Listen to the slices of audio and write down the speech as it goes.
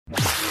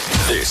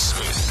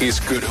This is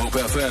Good Hope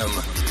FM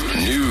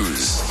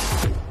News.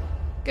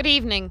 Good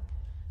evening.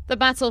 The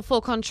battle for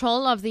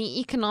control of the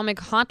economic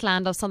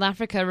heartland of South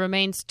Africa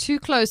remains too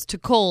close to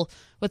call,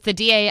 with the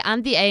DA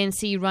and the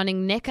ANC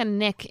running neck and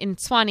neck in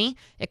Tshwane,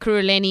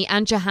 Ekhurhuleni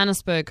and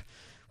Johannesburg.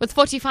 With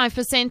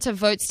 45% of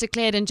votes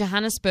declared in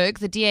Johannesburg,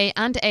 the DA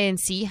and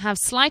ANC have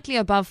slightly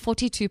above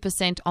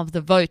 42% of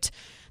the vote.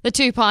 The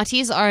two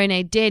parties are in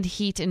a dead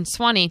heat in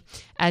Tshwane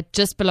at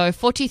just below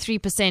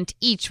 43%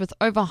 each, with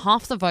over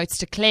half the votes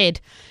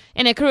declared.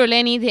 In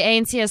Ekhurhuleni, the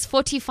ANC has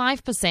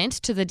 45%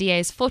 to the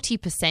DA's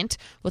 40%,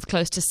 with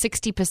close to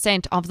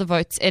 60% of the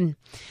votes in.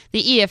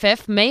 The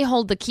EFF may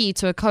hold the key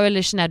to a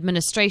coalition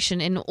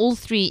administration in all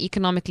three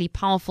economically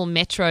powerful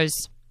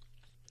metros.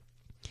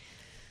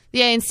 The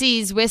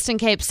ANC's Western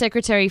Cape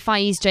Secretary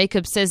Faiz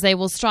Jacob says they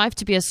will strive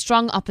to be a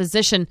strong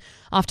opposition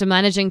after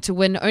managing to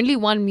win only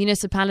one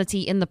municipality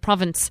in the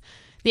province.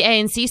 The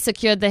ANC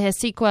secured the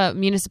Heartland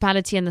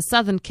municipality in the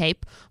Southern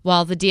Cape,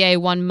 while the DA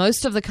won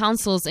most of the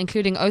councils,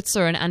 including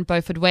Oudtshoorn and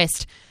Beaufort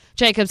West.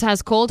 Jacobs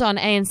has called on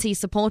ANC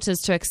supporters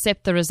to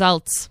accept the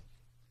results.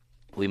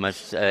 We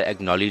must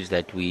acknowledge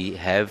that we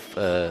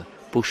have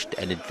pushed,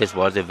 and this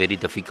was a very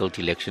difficult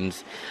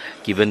elections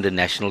given the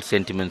national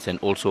sentiments and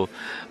also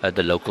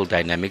the local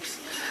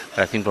dynamics.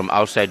 But I think from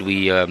our side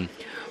we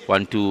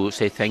want to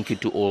say thank you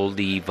to all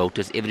the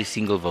voters, every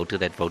single voter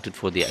that voted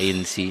for the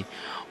ANC.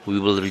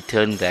 We will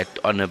return that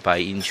honour by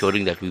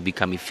ensuring that we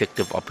become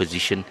effective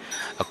opposition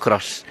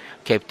across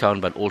Cape Town,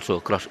 but also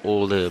across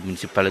all the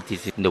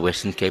municipalities in the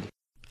Western Cape.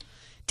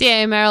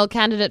 DA mayoral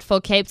candidate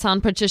for Cape Town,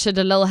 Patricia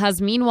de Lille,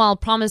 has meanwhile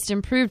promised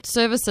improved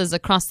services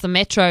across the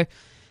metro.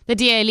 The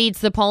DA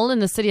leads the poll in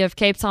the city of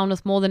Cape Town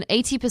with more than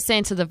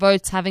 80% of the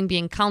votes having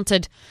been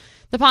counted.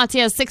 The party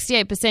has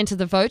 68% of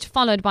the vote,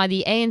 followed by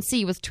the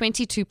ANC with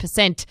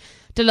 22%.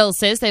 De Lille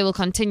says they will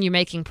continue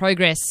making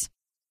progress.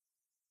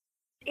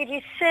 It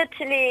is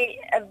certainly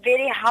a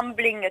very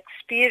humbling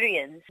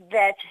experience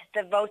that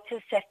the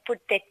voters have put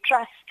their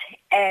trust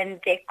and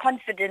their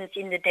confidence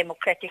in the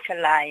Democratic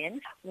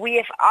Alliance. We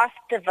have asked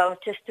the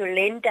voters to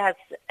lend us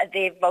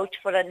their vote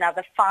for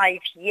another 5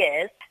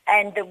 years,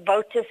 and the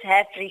voters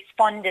have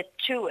responded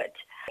to it.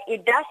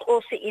 It does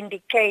also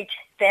indicate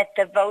that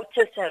the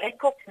voters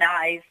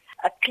recognize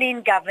a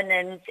clean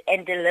governance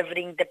and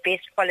delivering the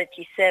best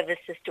quality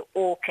services to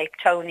all Cape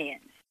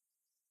Townians.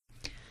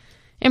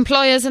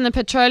 Employers in the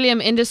petroleum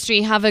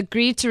industry have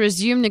agreed to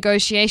resume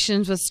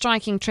negotiations with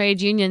striking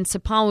trade union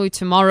SIPAWU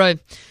tomorrow.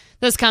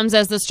 This comes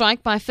as the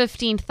strike by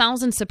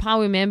 15,000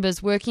 SIPAWU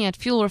members working at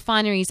fuel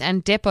refineries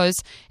and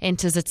depots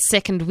enters its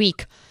second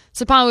week.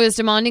 SIPAWU is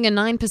demanding a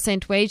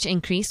 9% wage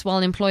increase, while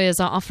employers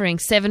are offering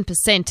 7%.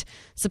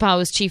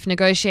 SIPAWU's chief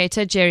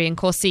negotiator, Jerry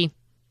Nkosi.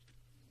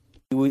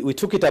 We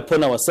took it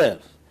upon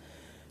ourselves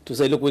to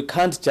say, look, we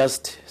can't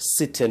just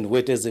sit and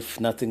wait as if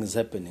nothing is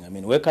happening. I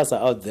mean, workers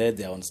are out there,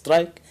 they are on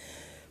strike.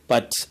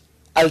 But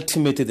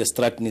ultimately, the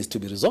strike needs to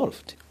be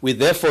resolved. We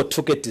therefore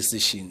took a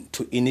decision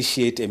to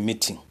initiate a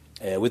meeting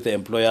with the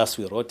employers.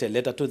 We wrote a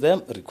letter to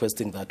them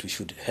requesting that we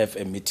should have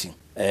a meeting.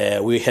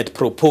 We had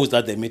proposed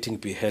that the meeting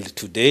be held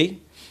today.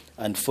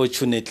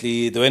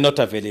 Unfortunately, they were not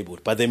available,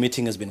 but the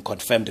meeting has been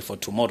confirmed for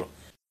tomorrow.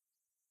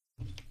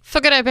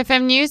 For Good Hope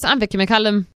FM News, I'm Vicky McCallum.